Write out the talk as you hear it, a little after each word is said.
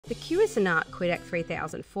The Cuisinart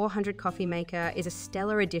CUIDCC3400 Coffee Maker is a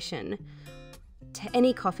stellar addition to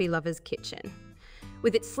any coffee lover's kitchen.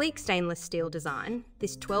 With its sleek stainless steel design,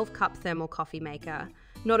 this 12-cup thermal coffee maker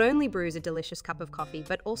not only brews a delicious cup of coffee,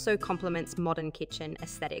 but also complements modern kitchen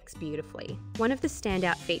aesthetics beautifully. One of the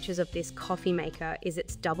standout features of this coffee maker is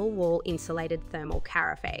its double-wall insulated thermal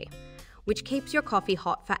carafe, which keeps your coffee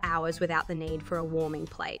hot for hours without the need for a warming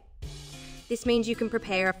plate. This means you can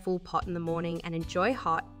prepare a full pot in the morning and enjoy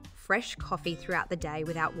hot, fresh coffee throughout the day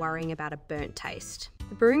without worrying about a burnt taste.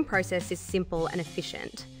 The brewing process is simple and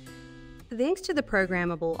efficient. Thanks to the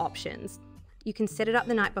programmable options, you can set it up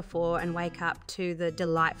the night before and wake up to the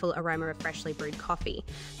delightful aroma of freshly brewed coffee.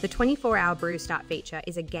 The 24-hour brew start feature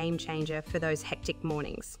is a game changer for those hectic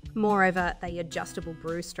mornings. Moreover, the adjustable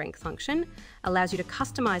brew strength function allows you to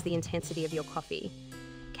customize the intensity of your coffee,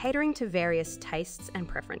 catering to various tastes and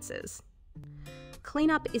preferences.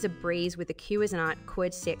 Cleanup is a breeze with the Cuisinart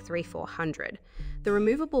CUIDCC3400. The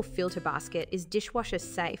removable filter basket is dishwasher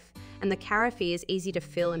safe, and the carafe is easy to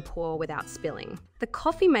fill and pour without spilling. The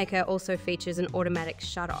coffee maker also features an automatic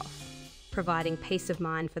shut-off, providing peace of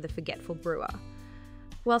mind for the forgetful brewer.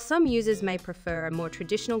 While some users may prefer a more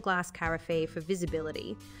traditional glass carafe for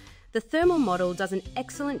visibility, the thermal model does an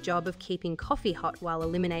excellent job of keeping coffee hot while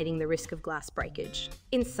eliminating the risk of glass breakage.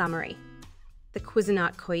 In summary, the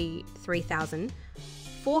Cuisinart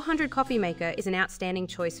CUIDCC3400 Coffee Maker is an outstanding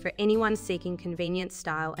choice for anyone seeking convenience,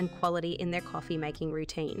 style and quality in their coffee making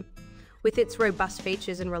routine. With its robust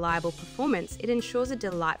features and reliable performance, it ensures a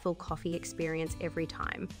delightful coffee experience every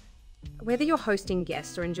time. Whether you're hosting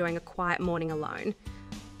guests or enjoying a quiet morning alone,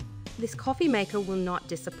 this coffee maker will not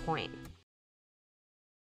disappoint.